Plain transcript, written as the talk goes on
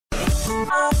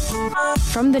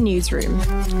From the newsroom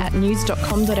at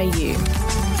news.com.au.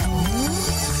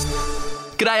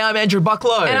 G'day, I'm Andrew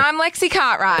Bucklow. And I'm Lexi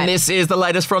Cartwright. And this is the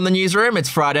latest from the newsroom. It's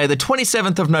Friday, the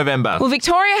 27th of November. Well,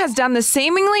 Victoria has done the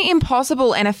seemingly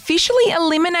impossible and officially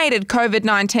eliminated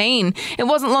COVID-19. It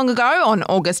wasn't long ago, on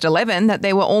August 11, that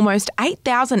there were almost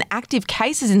 8,000 active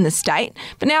cases in the state,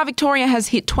 but now Victoria has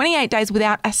hit 28 days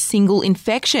without a single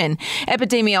infection.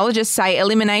 Epidemiologists say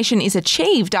elimination is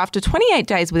achieved after 28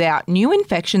 days without new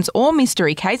infections or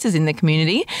mystery cases in the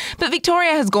community, but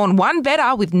Victoria has gone one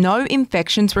better with no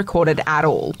infections recorded at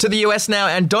all. To the US now,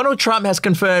 and Donald Trump has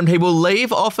confirmed he will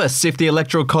leave office if the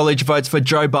Electoral College votes for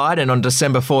Joe Biden on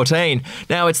December 14.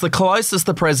 Now, it's the closest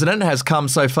the president has come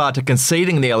so far to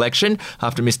conceding the election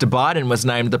after Mr. Biden was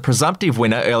named the presumptive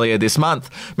winner earlier this month.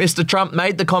 Mr. Trump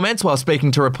made the comments while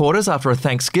speaking to reporters after a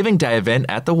Thanksgiving Day event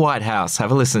at the White House.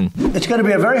 Have a listen. It's going to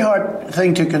be a very hard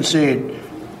thing to concede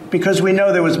because we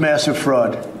know there was massive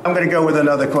fraud. I'm going to go with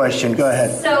another question. Go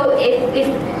ahead. So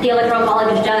if the Electoral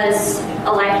College does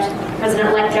elect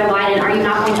President-elect Joe Biden, are you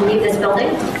not going to leave this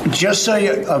building? Just so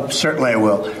you... certainly I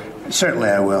will. Certainly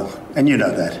I will. And you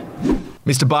know that.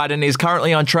 Mr. Biden is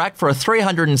currently on track for a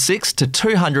 306 to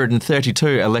 232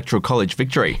 Electoral College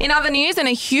victory. In other news, a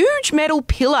huge metal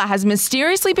pillar has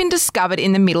mysteriously been discovered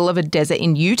in the middle of a desert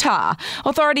in Utah.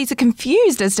 Authorities are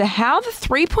confused as to how the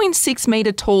 3.6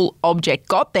 metre tall object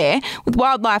got there, with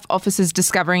wildlife officers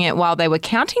discovering it while they were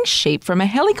counting sheep from a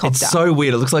helicopter. It's so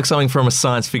weird. It looks like something from a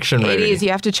science fiction movie. It is. You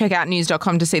have to check out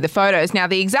news.com to see the photos. Now,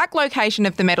 the exact location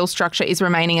of the metal structure is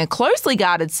remaining a closely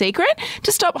guarded secret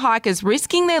to stop hikers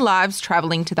risking their lives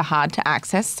travelling to the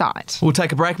hard-to-access site. We'll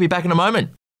take a break. Be back in a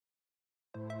moment.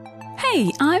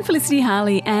 Hey, I'm Felicity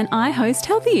Harley and I host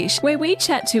Healthyish, where we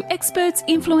chat to experts,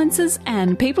 influencers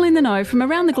and people in the know from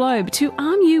around the globe to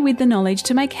arm you with the knowledge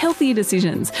to make healthier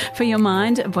decisions for your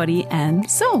mind, body and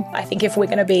soul. I think if we're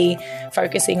going to be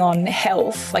focusing on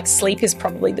health, like sleep is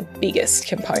probably the biggest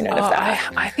component of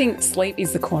that. I think sleep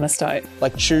is the cornerstone.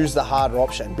 Like choose the harder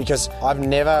option, because I've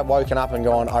never woken up and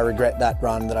gone, I regret that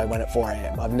run that I went at 4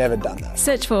 a.m. I've never done that.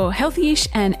 Search for Healthyish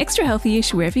and Extra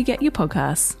Healthyish wherever you get your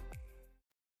podcasts.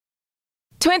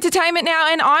 To entertainment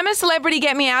now, and I'm a Celebrity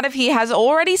Get Me Out of Here has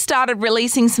already started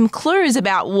releasing some clues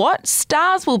about what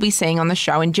stars we'll be seeing on the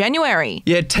show in January.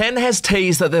 Yeah, 10 has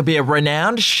teased that there'll be a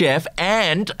renowned chef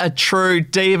and a true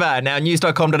diva. Now,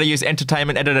 news.com.au's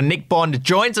entertainment editor Nick Bond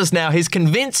joins us now. He's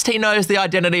convinced he knows the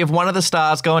identity of one of the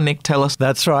stars. Go on, Nick, tell us.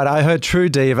 That's right. I heard true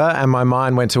diva and my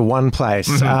mind went to one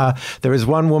place. There is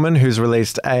one woman who's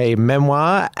released a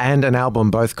memoir and an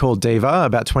album, both called Diva,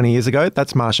 about 20 years ago.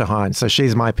 That's Marcia Hines. So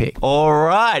she's my pick.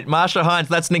 All right, Marcia Hines.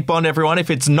 That's Nick Bond, everyone. If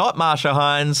it's not Marcia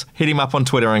Hines, hit him up on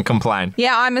Twitter and complain.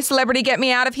 Yeah, I'm a Celebrity Get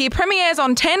Me Out of Here premieres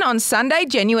on 10 on Sunday,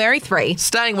 January 3.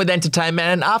 Staying with entertainment,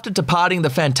 and after departing the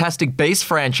Fantastic Beasts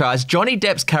franchise, Johnny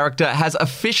Depp's character has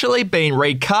officially been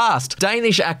recast.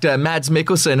 Danish actor Mads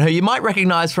Mikkelsen, who you might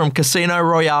recognise from Casino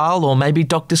Royale or maybe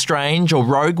Doctor Strange or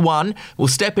Rogue One, will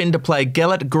step in to play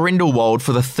Gellert Grindelwald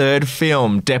for the third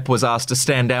film. Depp was asked to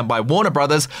stand down by Warner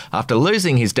Brothers after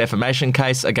losing his defamation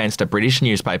case against a British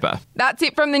newspaper. That's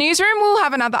it from the newsroom. We'll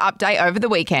have another update over the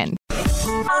weekend.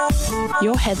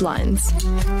 Your headlines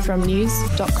from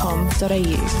news.com.au.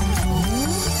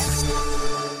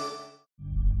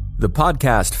 The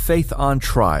podcast Faith on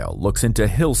Trial looks into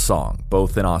Hillsong,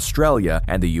 both in Australia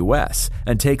and the US,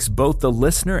 and takes both the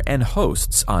listener and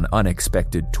hosts on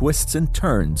unexpected twists and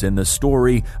turns in the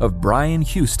story of Brian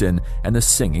Houston and the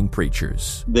Singing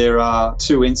Preachers. There are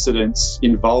 2 incidents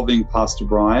involving Pastor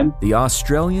Brian. The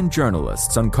Australian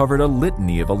journalists uncovered a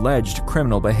litany of alleged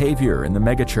criminal behavior in the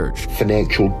megachurch.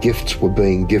 Financial gifts were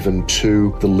being given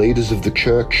to the leaders of the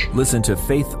church. Listen to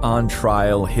Faith on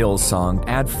Trial Hillsong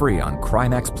ad-free on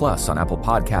Crimex Plus on Apple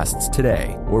Podcasts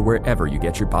today or wherever you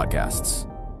get your podcasts.